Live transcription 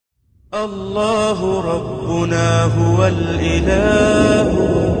الله ربنا هو الإله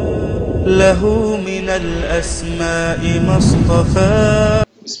له من الأسماء ما اصطفى.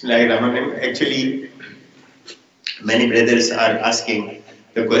 Bismillahirrahmanirrahim. Actually, many brothers are asking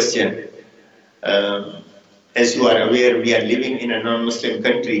the question. As you are aware, we are living in a non-Muslim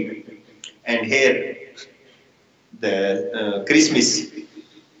country, and here the Christmas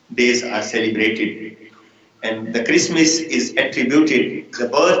days are celebrated, and the Christmas is attributed the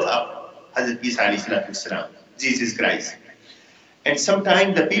birth of Hazrat Isa alayhi salatu wasalam, Jesus Christ. And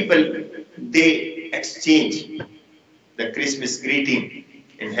sometimes the people, they exchange the Christmas greeting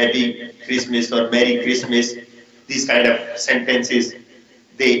in Happy Christmas or Merry Christmas, these kind of sentences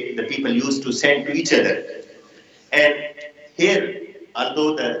the people used to send to each other. And here,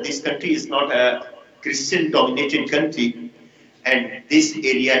 although this country is not a Christian dominated country, and this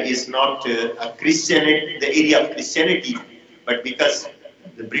area is not the area of Christianity, but because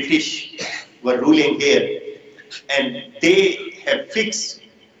the British were ruling here, and they have fixed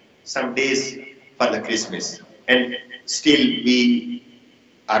some days for the Christmas, and still we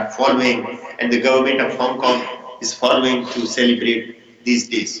are following, and the government of Hong Kong is following to celebrate these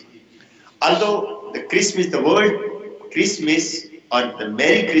days. Although the Christmas, the word Christmas or the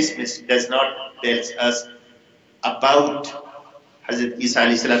Merry Christmas does not tell us about Hazrat Isa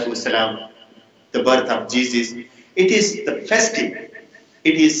alayhi salatu wasalam, the birth of Jesus. It is the festive.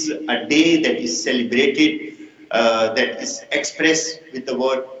 It is a day that is celebrated, that is expressed with the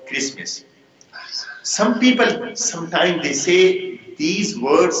word Christmas. Some people, sometimes they say these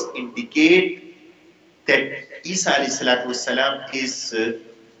words indicate that Isa alayhi salatu wasalam is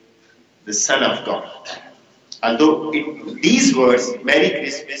the Son of God. Although these words, Merry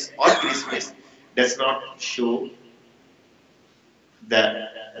Christmas or Christmas, does not show that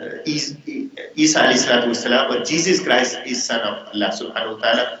Isa alayhi salatu wasalam or Jesus Christ is Son of Allah subhanahu wa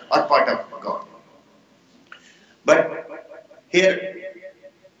ta'ala or part of God. But here,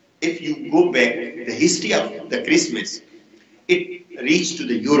 if you go back, the history of the Christmas, it reached to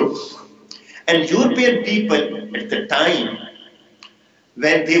the Europe. And European people at the time,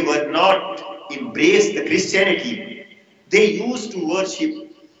 when they were not embraced the Christianity, they used to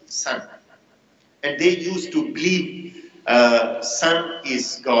worship sun. And they used to believe sun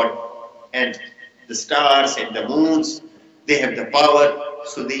is God, and the stars and the moons, they have the power,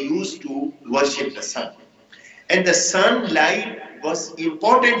 so they used to worship the sun. And the sunlight was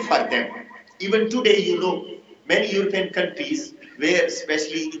important for them. Even today, you know, many European countries, where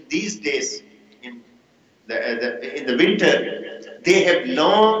especially in these days, in the winter, they have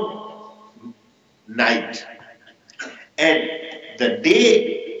long night, and the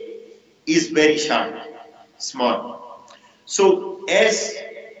day is very short, small. So as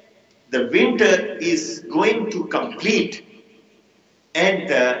the winter is going to complete, and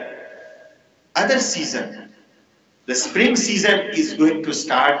the other season, the spring season is going to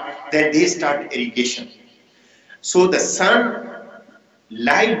start, then they start irrigation. So the sun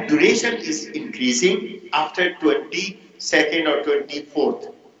light duration is increasing after 22nd or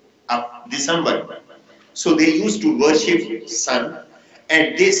 24th of December. So they used to worship sun,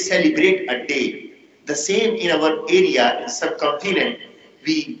 and they celebrate a day. The same in our area, in subcontinent,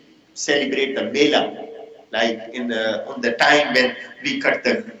 we celebrate the Mela, like on the time when we cut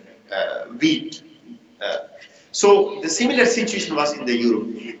the wheat. So the similar situation was in the Europe.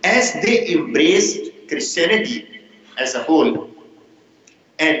 As they embraced Christianity as a whole,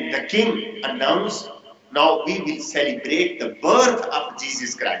 and the king announced, now we will celebrate the birth of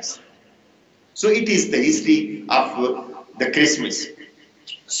Jesus Christ. So it is the history of the Christmas.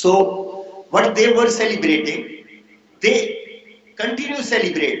 So what they were celebrating, they continue to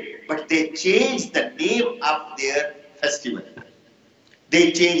celebrate, but they changed the name of their festival.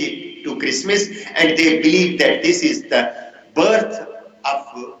 They changed it to Christmas, and they believe that this is the birth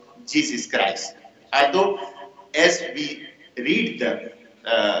of Jesus Christ. Although, as we read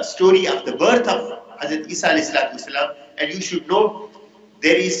the story of the birth of Hazrat Isa alayhi salatu wasalam, and you should know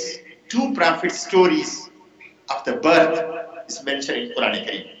there is two prophet stories of the birth is mentioned in Quran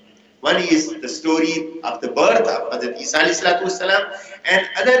Kareem. One is the story of the birth of Hazrat Isa alayhi salatu wasalam, and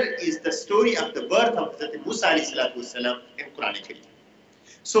other is the story of the birth of Hazrat Musa alayhi salatu wasalam in Quran Kareem.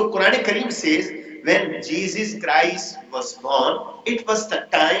 So Quran Kareem says when Jesus Christ was born, it was the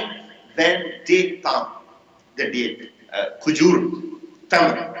time when date palm, the date, khujur,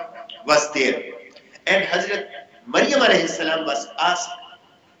 tamr was there. And Hazrat Maryam alayhi salam was asked,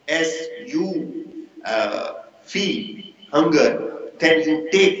 as you feel hunger, then you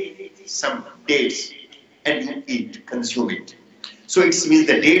take some dates and you eat, consume it. So it means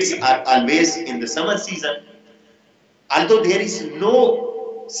the dates are always in the summer season. Although there is no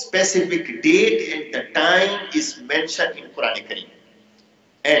specific date and the time is mentioned in Quran Kareem.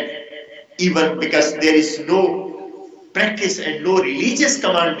 And even because there is no practice and no religious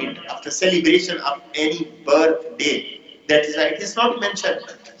commandment of the celebration of any birthday, that is why it is not mentioned.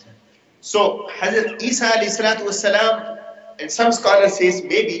 So Hazrat Isa alayhi salatu wasalam, and some scholars says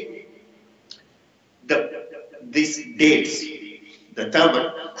maybe these dates, the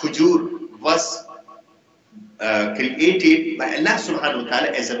tamar, khujur, was created by Allah subhanahu wa ta'ala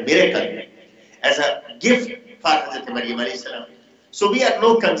as a miracle, as a gift for Hazrat Maryam alayhi salam. So we are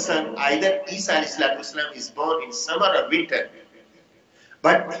no concern either Isa alayhi salatu wasalam is born in summer or winter.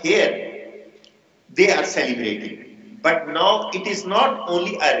 But here they are celebrating. But now it is not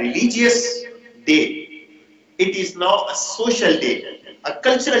only a religious day, it is now a social day, a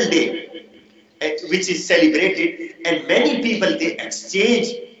cultural day, which is celebrated, and many people, they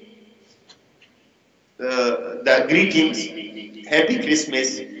exchange the greetings, Happy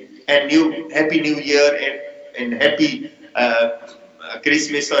Christmas and Happy New Year and Happy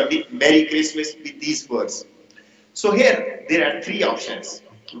Christmas or Merry Christmas with these words. So here there are three options.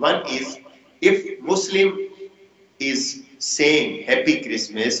 One is, if Muslim is saying Happy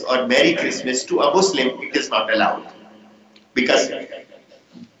Christmas or Merry Christmas to a Muslim, it is not allowed, because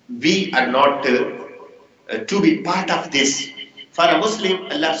we are not to be part of this. For a Muslim,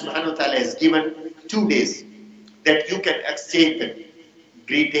 Allah subhanahu wa ta'ala has given 2 days that you can exchange the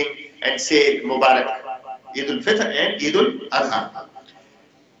greeting and say Mubarak, Eid al-Fitr and Eid al-Adha.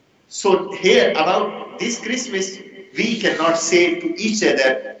 So here about this Christmas, we cannot say to each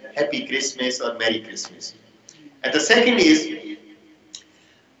other Happy Christmas or Merry Christmas. And the second is,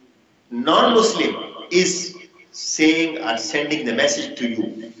 non-Muslim is saying or sending the message to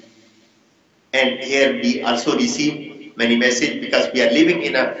you. And here we also receive many messages because we are living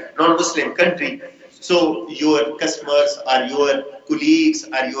in a non-Muslim country. So your customers or your colleagues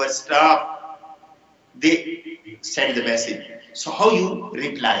or your staff, they send the message. So how you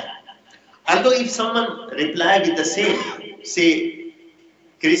reply? Although if someone reply with the same, say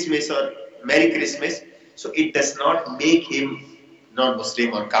Christmas or Merry Christmas, so it does not make him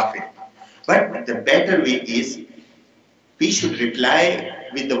non-Muslim or kafir. But the better way is, we should reply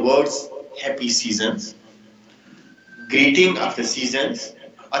with the words Happy Seasons, Greeting of the Seasons,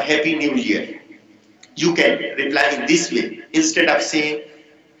 or Happy New Year. You can reply in this way instead of saying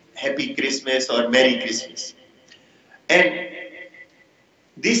Happy Christmas or Merry Christmas. And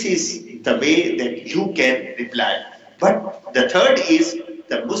this is the way that you can reply. But the third is,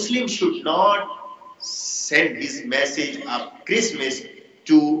 the Muslim should not send his message of Christmas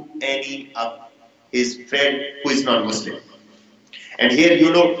to any of his friend who is non-Muslim. And here,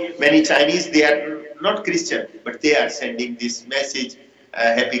 you know, many Chinese, they are not Christian, but they are sending this message,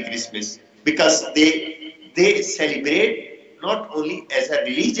 Happy Christmas, because they celebrate not only as a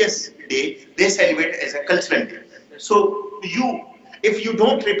religious day, they celebrate as a cultural day. So if you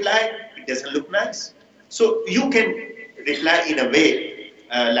don't reply, it doesn't look nice. So you can reply in a way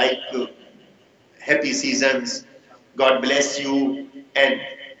like Happy Seasons, God bless you, and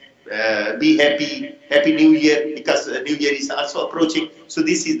be happy, Happy New Year, because New Year is also approaching. So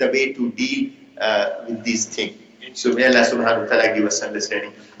this is the way to deal with these things. So may Allah subhanahu wa ta'ala give us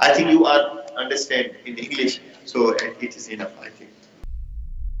understanding. I think you are understand in English, so it is enough, I think.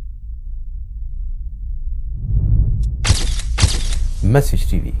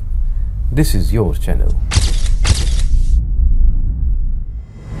 MessageTv, this is your channel.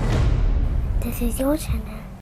 This is your channel.